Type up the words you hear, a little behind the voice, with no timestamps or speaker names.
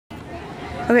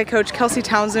Okay, Coach, Kelsey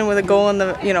Townsend with a goal in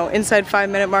the inside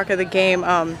 5-minute mark of the game.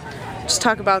 Just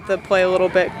talk about the play a little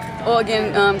bit. Well,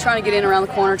 again, trying to get in around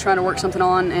the corner, trying to work something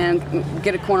on and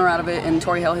get a corner out of it, and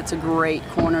Tori Hale hits a great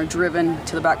corner, driven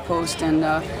to the back post, and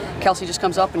Kelsey just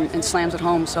comes up and slams it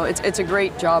home. So it's a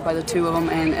great job by the two of them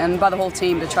and by the whole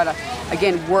team to try to,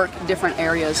 again, work different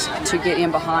areas to get in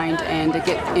behind and to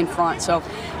get in front. So,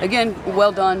 again,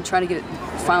 well done, trying to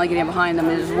finally get in behind them.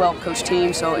 It was a well-coached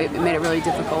team, so it made it really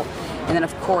difficult. And then,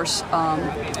 of course,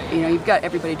 you've got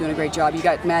everybody doing a great job. You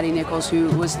got Maddie Nichols, who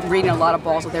was reading a lot of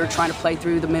balls that they were trying to play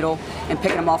through the middle and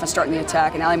picking them off and starting the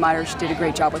attack. And Allie Miters did a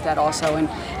great job with that also, and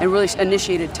really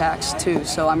initiated attacks too.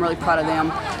 So I'm really proud of them.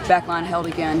 Backline held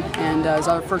again, and it was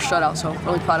our first shutout. So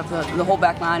really proud of the whole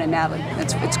backline and Natalie.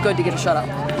 It's good to get a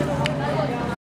shutout.